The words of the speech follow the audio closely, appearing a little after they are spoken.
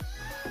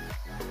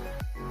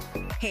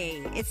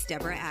Hey, it's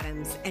Deborah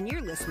Adams, and you're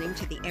listening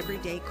to the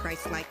Everyday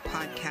Christ-Like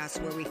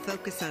podcast where we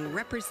focus on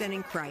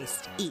representing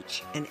Christ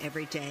each and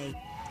every day.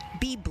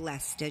 Be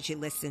blessed as you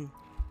listen.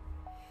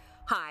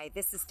 Hi,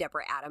 this is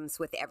Deborah Adams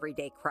with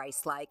Everyday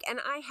Christ-Like, and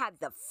I had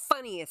the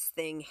funniest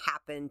thing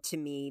happen to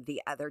me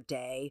the other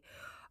day.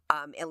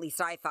 At least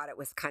I thought it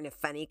was kind of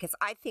funny because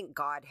I think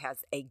God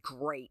has a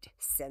great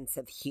sense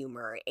of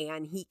humor,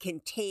 and he can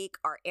take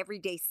our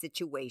everyday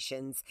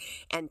situations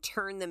and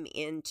turn them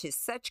into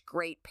such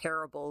great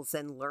parables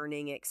and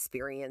learning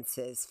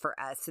experiences for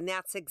us. And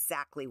that's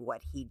exactly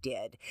what he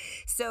did.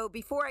 So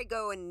before I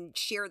go and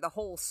share the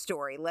whole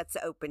story, let's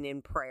open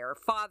in prayer.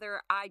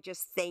 Father, I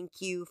just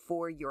thank you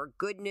for your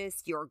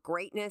goodness, your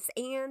greatness,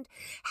 and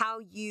how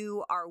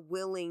you are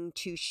willing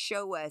to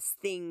show us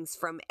things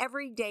from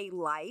everyday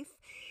life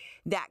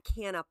that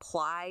can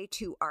apply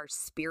to our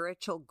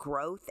spiritual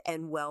growth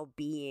and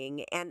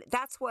well-being. And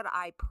that's what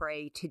I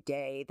pray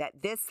today,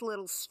 that this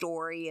little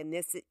story and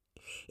this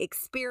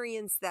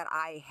experience that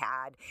I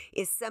had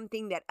is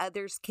something that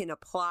others can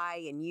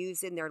apply and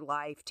use in their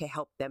life to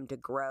help them to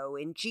grow.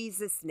 In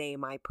Jesus'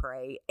 name I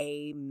pray,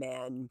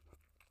 amen.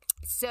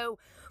 So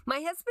my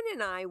husband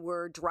and I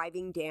were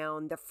driving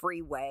down the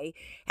freeway,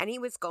 and he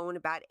was going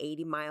about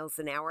 80 miles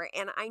an hour,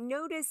 and I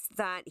noticed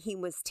that he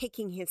was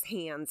taking his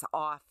hands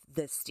off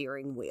the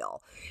steering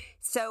wheel.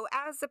 So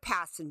as a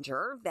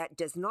passenger that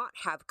does not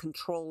have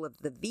control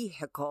of the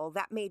vehicle,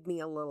 that made me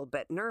a little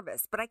bit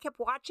nervous, but I kept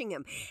watching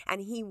him,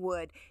 and he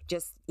would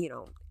just,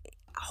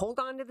 hold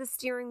on to the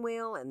steering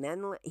wheel, and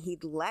then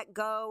he'd let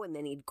go, and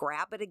then he'd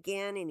grab it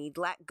again, and he'd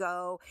let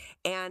go.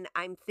 And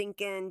I'm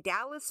thinking,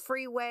 Dallas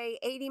freeway,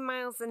 80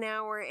 miles an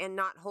hour, and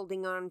not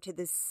holding on to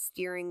the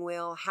steering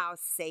wheel. How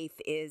safe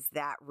is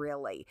that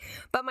really?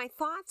 But my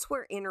thoughts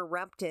were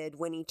interrupted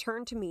when he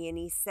turned to me and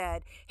he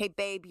said, "Hey,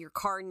 babe, your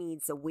car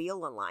needs a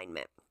wheel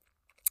alignment."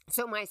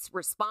 So my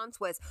response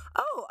was,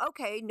 "Oh,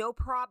 okay, no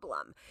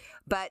problem."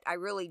 But I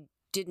really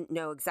didn't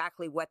know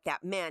exactly what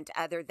that meant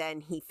other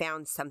than he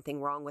found something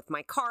wrong with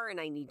my car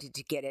and I needed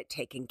to get it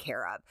taken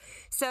care of.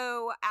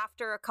 So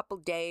after a couple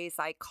days,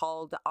 I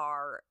called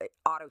our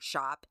auto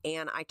shop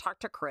and I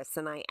talked to Chris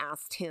and I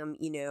asked him,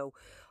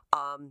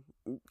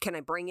 can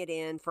I bring it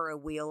in for a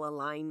wheel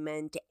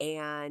alignment?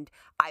 And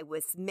I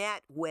was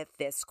met with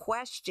this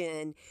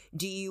question: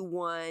 do you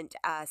want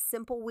a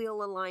simple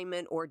wheel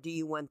alignment or do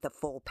you want the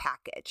full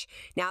package?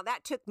 Now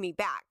that took me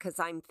back because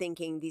I'm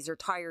thinking, these are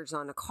tires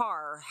on a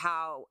car.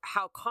 How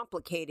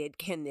complicated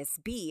can this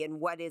be? And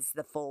what is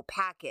the full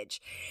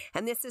package?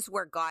 And this is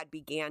where God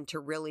began to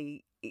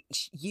really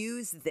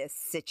use this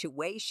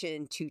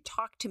situation to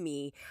talk to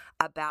me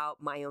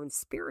about my own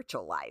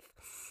spiritual life.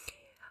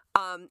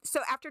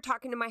 So after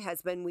talking to my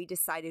husband, we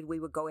decided we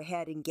would go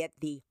ahead and get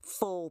the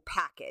full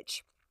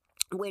package,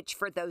 which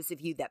for those of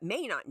you that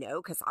may not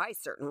know, because I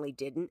certainly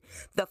didn't,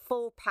 the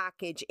full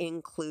package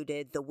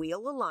included the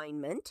wheel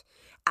alignment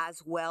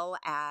as well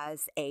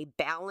as a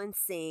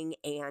balancing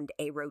and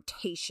a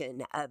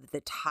rotation of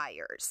the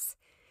tires.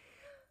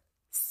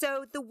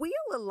 So the wheel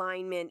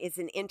alignment is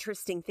an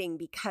interesting thing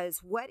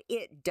because what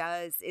it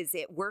does is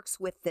it works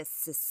with the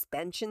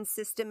suspension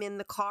system in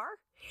the car.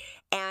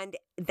 And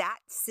that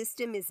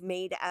system is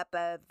made up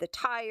of the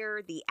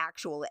tire, the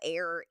actual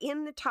air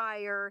in the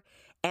tire,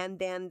 and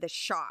then the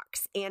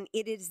shocks. And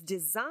it is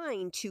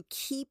designed to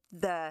keep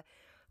the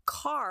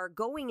car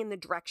going in the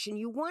direction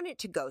you want it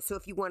to go. So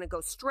if you want to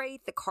go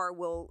straight, the car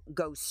will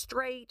go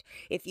straight.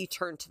 If you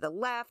turn to the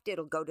left,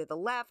 it'll go to the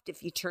left.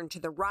 If you turn to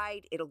the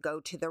right, it'll go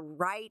to the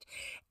right.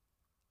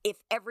 If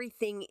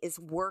everything is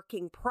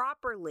working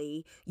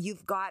properly,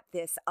 you've got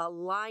this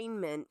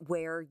alignment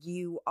where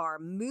you are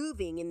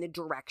moving in the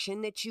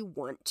direction that you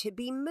want to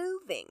be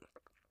moving.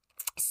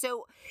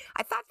 So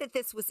I thought that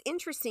this was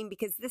interesting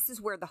because this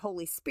is where the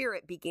Holy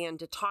Spirit began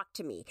to talk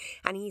to me.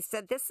 And he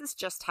said, this is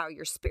just how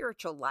your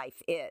spiritual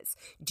life is.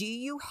 Do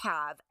you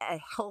have a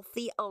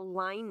healthy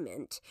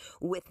alignment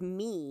with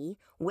me,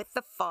 with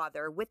the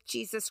Father, with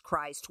Jesus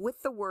Christ,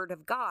 with the Word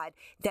of God,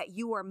 that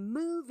you are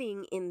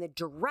moving in the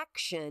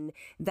direction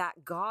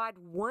that God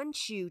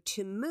wants you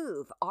to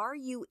move? Are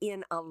you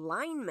in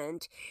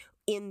alignment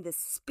in the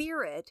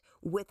spirit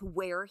with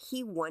where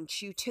he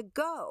wants you to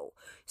go?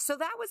 So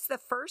that was the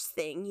first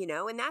thing,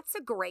 and that's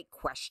a great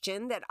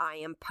question that I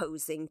am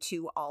posing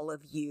to all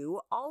of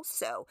you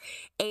also.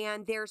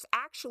 And there's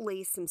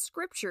actually some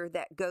scripture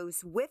that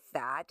goes with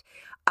that.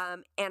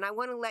 And I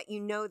want to let you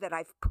know that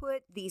I've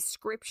put these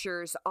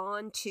scriptures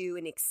onto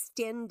an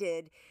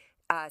extended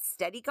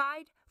study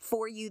guide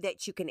for you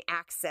that you can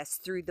access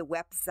through the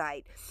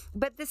website.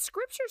 But the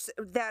scriptures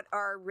that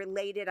are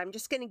related, I'm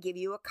just going to give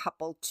you a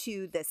couple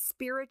to the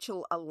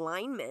spiritual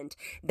alignment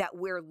that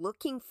we're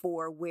looking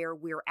for, where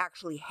we're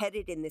actually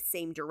headed in the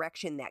same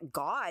direction that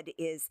God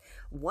is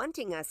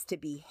wanting us to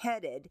be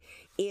headed,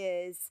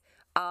 is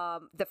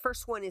The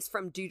first one is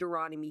from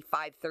Deuteronomy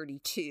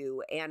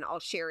 5:32, and I'll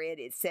share it.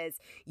 It says,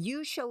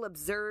 "You shall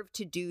observe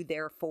to do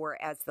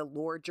therefore as the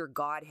Lord your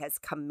God has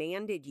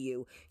commanded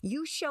you.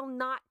 You shall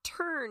not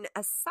turn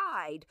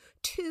aside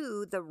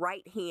to the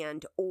right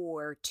hand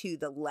or to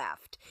the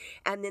left."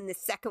 And then the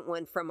second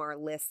one from our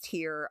list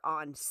here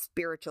on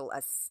spiritual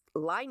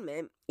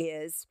alignment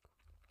is,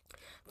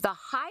 "The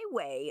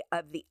highway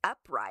of the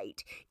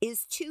upright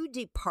is to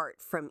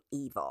depart from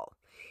evil.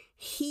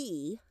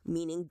 He,"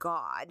 meaning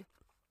God,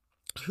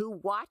 "who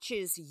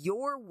watches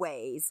your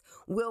ways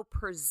will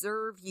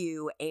preserve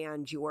you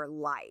and your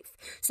life."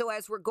 So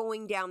as we're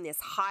going down this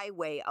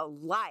highway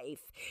of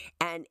life,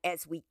 and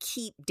as we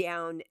keep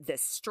down the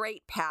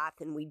straight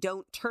path and we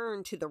don't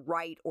turn to the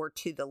right or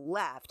to the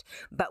left,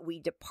 but we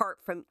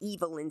depart from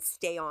evil and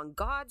stay on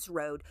God's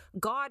road,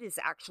 God is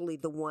actually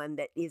the one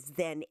that is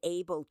then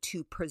able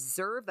to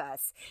preserve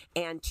us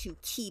and to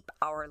keep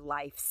our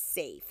life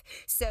safe.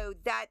 So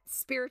that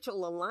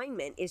spiritual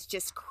alignment is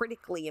just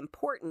critically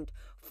important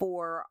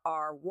for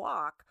our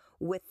walk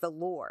with the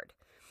Lord.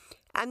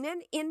 And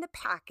then in the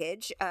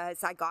package,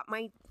 as I got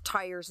my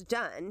tires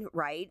done,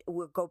 right,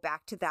 we'll go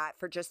back to that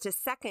for just a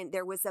second,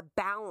 there was a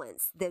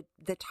balance.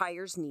 The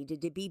tires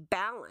needed to be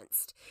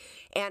balanced.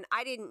 And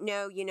I didn't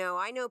know,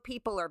 I know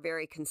people are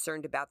very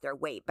concerned about their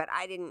weight, but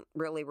I didn't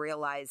really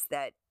realize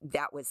that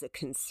that was a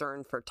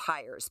concern for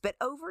tires. But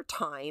over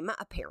time,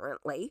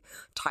 apparently,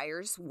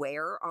 tires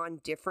wear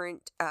on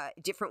different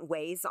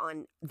ways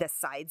on the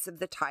sides of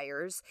the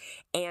tires.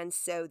 And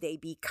so the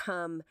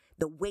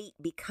weight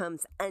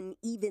becomes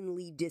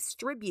unevenly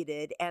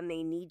distributed, and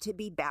they need to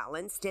be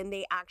balanced. And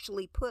they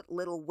actually put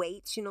little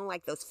weights,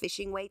 like those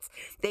fishing weights.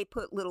 They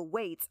put little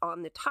weights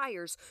on the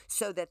tires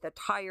so that the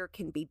tire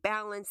can be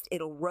balanced.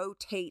 It'll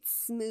rotate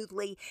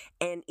smoothly,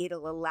 and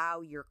it'll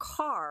allow your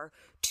car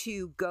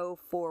to go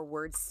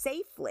forward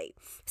safely.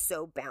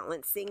 So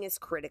balancing is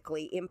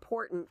critically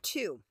important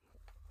too.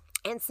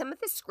 And some of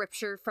the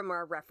scripture from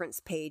our reference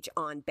page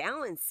on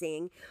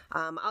balancing,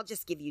 I'll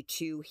just give you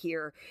two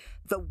here.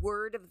 "The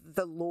word of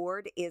the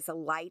Lord is a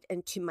light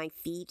unto my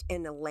feet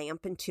and a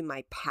lamp unto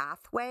my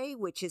pathway,"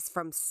 which is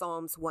from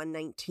Psalms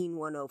 119,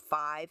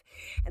 105.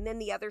 And then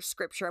the other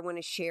scripture I want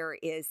to share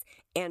is,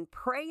 "And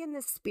pray in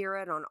the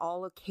Spirit on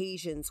all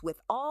occasions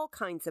with all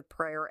kinds of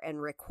prayer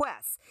and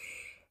requests."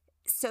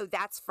 So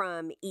that's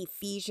from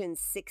Ephesians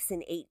 6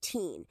 and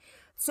 18.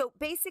 So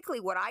basically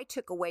what I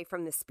took away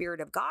from the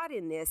Spirit of God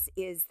in this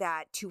is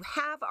that to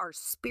have our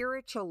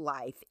spiritual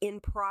life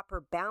in proper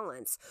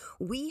balance,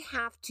 we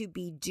have to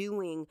be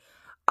doing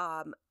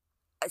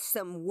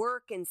some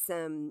work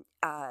and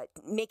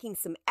making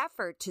some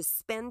effort to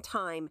spend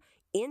time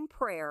in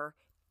prayer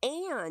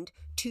and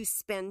to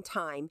spend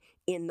time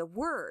in the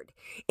Word.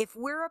 If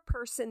we're a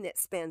person that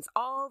spends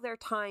all their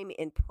time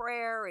in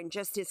prayer and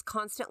just is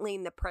constantly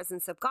in the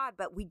presence of God,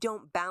 but we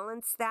don't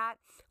balance that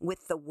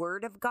with the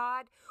Word of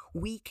God,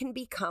 we can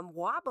become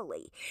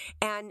wobbly.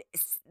 And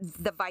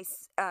the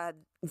vice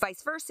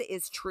versa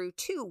is true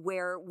too,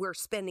 where we're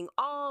spending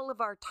all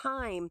of our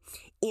time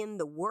in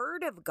the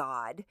Word of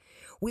God.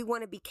 We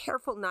want to be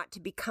careful not to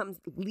become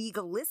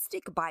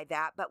legalistic by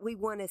that, but we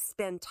want to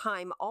spend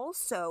time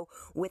also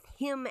with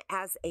Him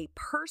as a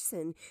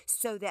person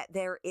so that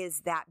there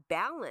is that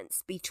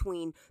balance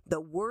between the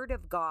Word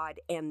of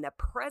God and the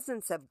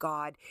presence of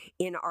God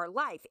in our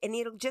life. And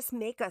it'll just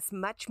make us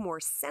much more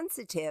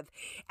sensitive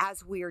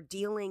as we're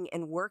dealing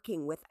and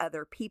working with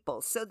other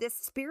people. So this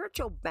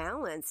spiritual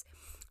balance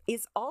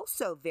is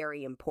also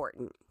very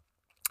important.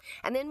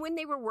 And then when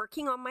they were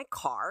working on my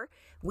car,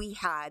 we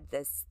had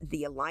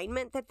the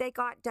alignment that they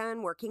got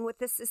done, working with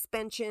the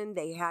suspension.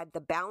 They had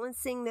the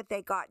balancing that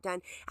they got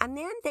done. And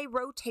then they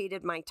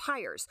rotated my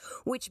tires,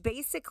 which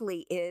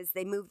basically is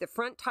they move the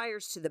front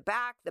tires to the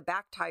back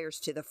tires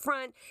to the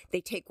front.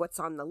 They take what's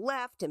on the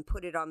left and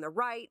put it on the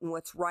right, and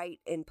what's right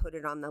and put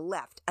it on the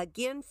left.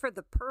 Again, for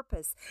the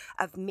purpose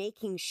of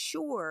making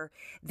sure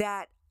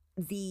that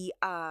the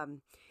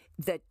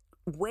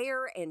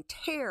wear and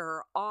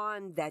tear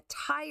on the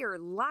tire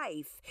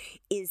life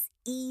is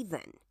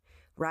even,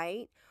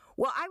 right?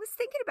 Well, I was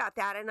thinking about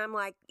that, and I'm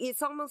like,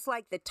 it's almost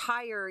like the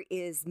tire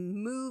is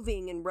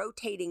moving and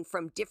rotating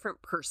from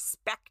different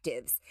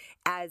perspectives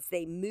as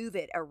they move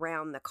it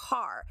around the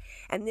car.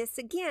 And this,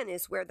 again,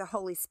 is where the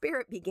Holy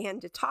Spirit began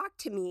to talk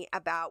to me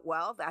about,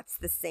 well, that's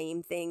the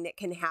same thing that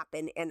can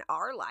happen in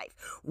our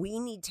life. We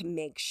need to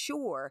make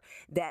sure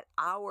that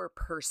our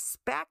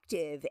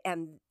perspective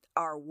and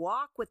our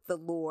walk with the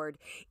Lord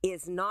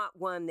is not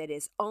one that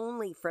is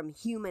only from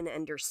human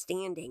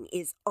understanding,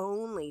 is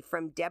only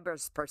from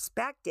Deborah's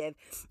perspective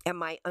and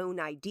my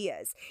own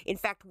ideas. In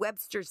fact,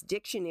 Webster's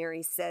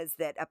dictionary says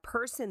that a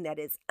person that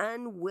is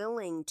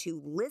unwilling to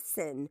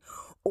listen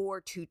or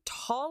to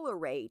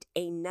tolerate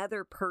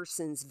another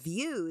person's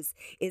views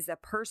is a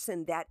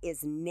person that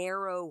is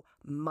narrow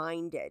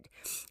minded.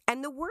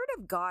 And the Word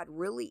of God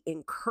really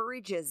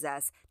encourages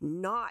us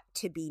not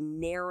to be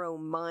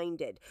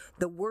narrow-minded.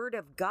 The Word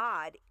of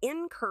God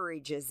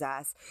encourages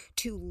us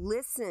to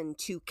listen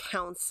to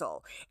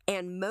counsel,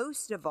 and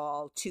most of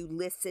all, to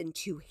listen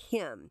to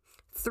Him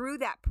through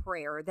that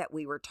prayer that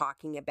we were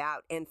talking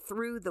about and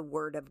through the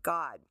Word of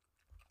God.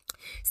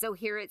 So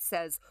here it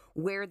says,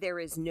 where there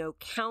is no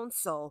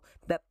counsel,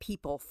 the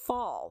people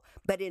fall.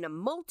 But in a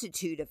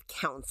multitude of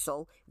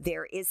counsel,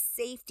 there is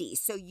safety.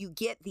 So you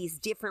get these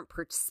different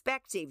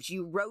perspectives.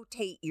 You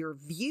rotate your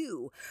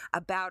view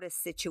about a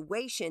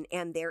situation,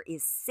 and there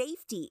is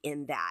safety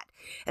in that.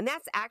 And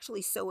that's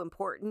actually so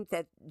important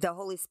that the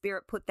Holy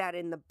Spirit put that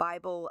in the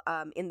Bible,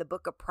 in the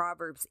book of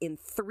Proverbs, in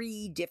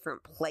 3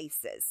 different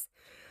places.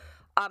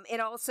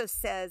 It also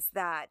says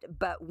that,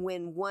 but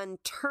when one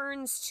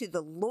turns to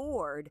the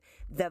Lord,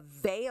 the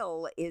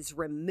veil is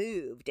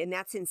removed. And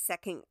that's in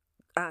 2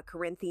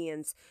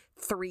 Corinthians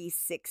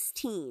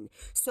 3:16.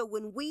 So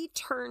when we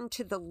turn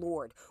to the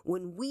Lord,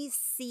 when we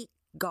seek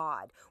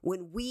God,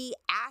 when we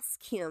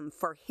ask Him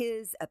for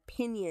His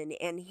opinion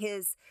and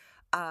His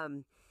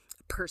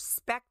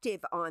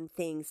perspective on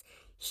things,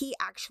 He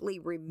actually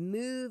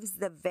removes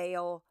the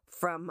veil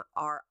from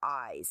our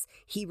eyes.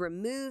 He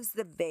removes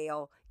the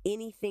veil,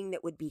 anything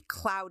that would be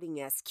clouding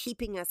us,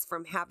 keeping us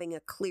from having a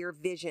clear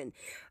vision,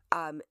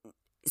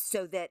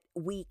 so that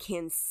we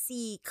can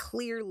see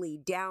clearly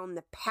down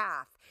the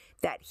path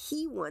that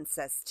He wants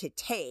us to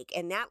take.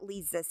 And that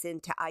leads us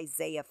into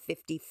Isaiah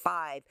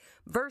 55,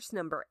 verse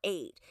number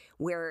 8,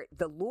 where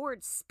the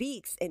Lord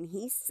speaks and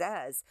He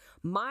says,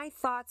 my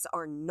thoughts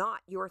are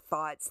not your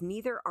thoughts,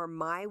 neither are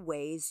my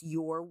ways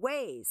your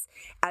ways.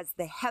 As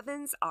the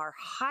heavens are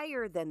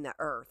higher than the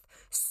earth,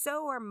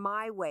 so are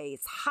my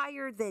ways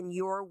higher than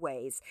your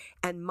ways,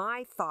 and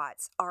my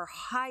thoughts are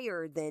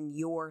higher than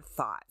your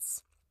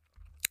thoughts.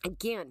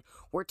 Again,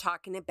 we're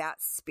talking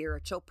about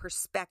spiritual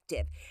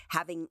perspective,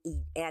 having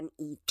an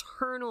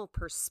eternal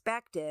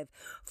perspective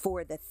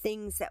for the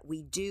things that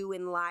we do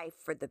in life,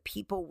 for the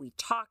people we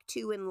talk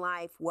to in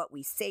life, what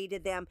we say to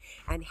them,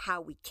 and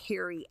how we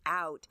carry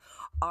out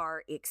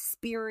our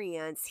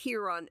experience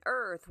here on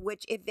earth,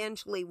 which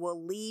eventually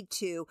will lead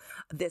to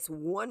this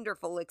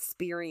wonderful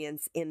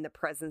experience in the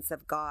presence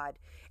of God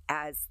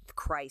as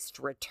Christ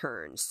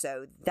returns.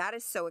 So that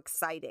is so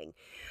exciting.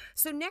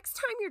 So next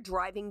time you're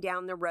driving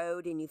down the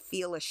road and you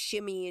feel a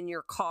shimmy in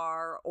your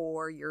car,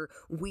 or your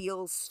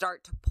wheels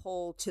start to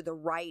pull to the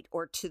right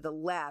or to the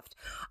left,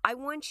 I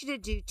want you to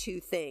do 2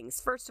 things.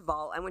 First of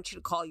all, I want you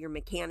to call your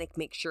mechanic,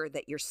 make sure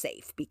that you're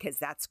safe, because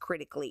that's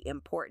critically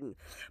important.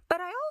 But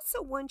I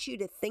also want you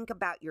to think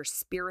about your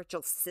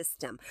spiritual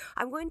system.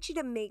 I want you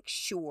to make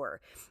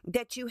sure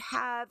that you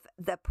have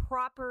the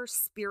proper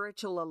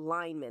spiritual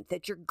alignment,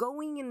 that you're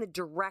going in the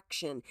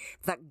direction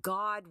that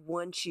God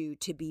wants you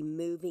to be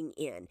moving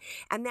in,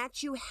 and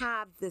that you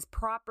have this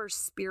proper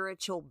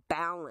spiritual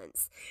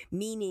balance,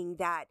 meaning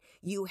that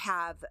you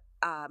have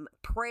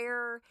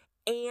prayer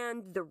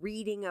and the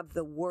reading of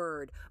the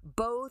Word,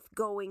 both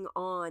going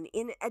on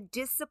in a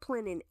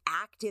disciplined and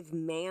active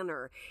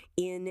manner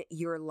in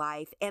your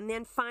life. And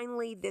then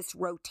finally, this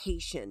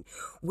rotation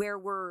where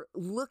we're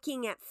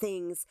looking at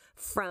things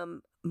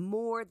from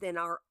more than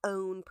our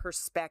own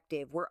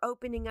perspective. We're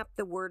opening up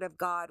the Word of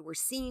God. We're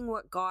seeing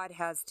what God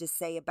has to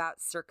say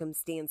about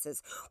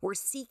circumstances. We're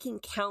seeking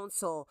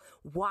counsel,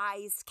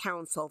 wise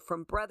counsel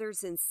from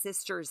brothers and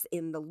sisters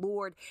in the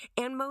Lord.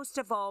 And most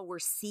of all, we're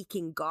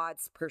seeking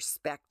God's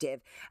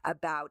perspective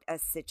about a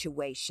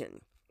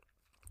situation.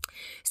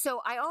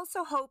 So I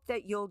also hope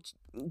that you'll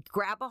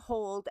grab a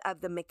hold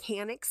of the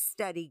Mechanics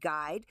Study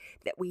Guide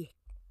that we,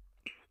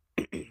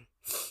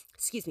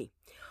 excuse me.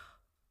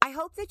 I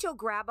hope that you'll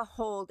grab a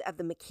hold of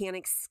the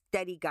Mechanics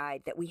Study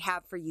Guide that we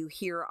have for you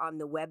here on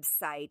the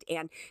website.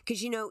 And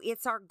because,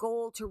 it's our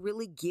goal to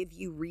really give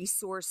you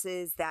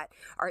resources that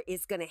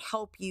is going to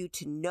help you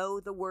to know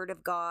the Word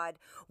of God.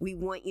 We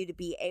want you to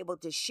be able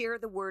to share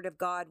the Word of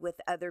God with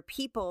other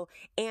people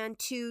and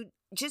to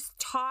just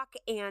talk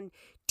and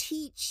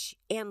teach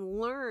and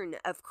learn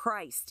of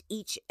Christ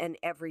each and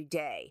every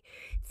day.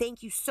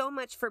 Thank you so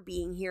much for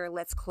being here.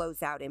 Let's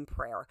close out in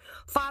prayer.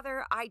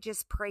 Father, I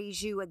just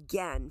praise you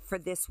again for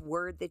this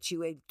word that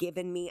you have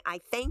given me. I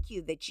thank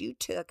you that you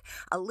took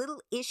a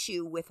little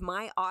issue with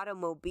my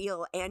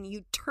automobile and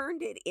you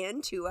turned it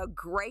into a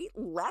great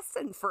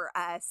lesson for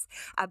us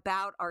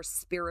about our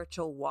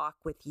spiritual walk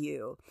with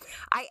you.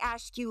 I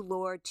ask you,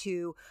 Lord,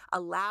 to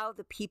allow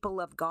the people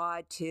of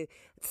God to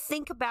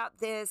think about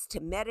this,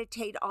 to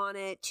meditate on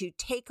it, to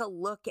take a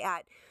look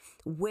at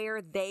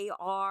where they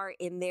are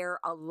in their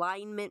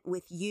alignment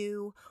with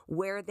you,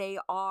 where they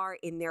are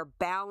in their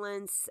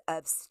balance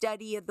of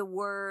study of the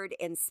Word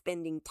and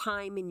spending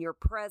time in your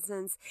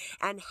presence,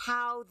 and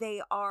how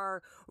they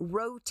are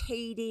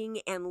rotating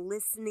and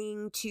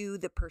listening to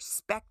the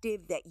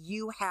perspective that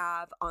you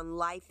have on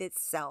life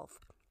itself.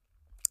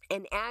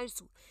 And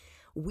as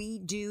we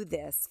do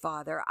this,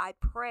 Father, I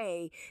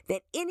pray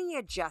that any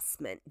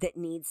adjustment that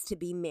needs to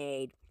be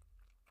made,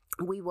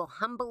 we will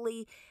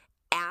humbly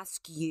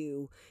ask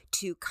you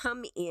to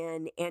come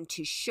in and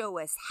to show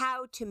us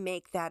how to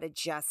make that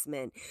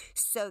adjustment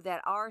so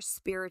that our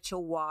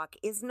spiritual walk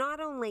is not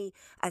only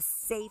a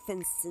safe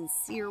and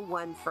sincere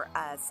one for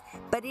us,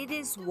 but it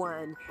is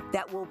one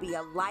that will be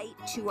a light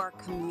to our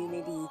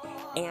community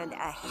and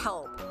a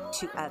help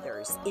to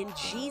others. In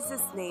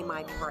Jesus' name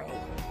I pray.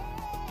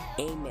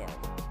 Amen.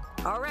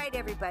 All right,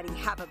 everybody,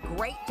 have a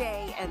great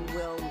day, and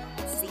we'll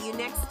see you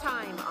next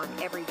time on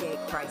Everyday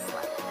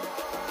Christ-Like.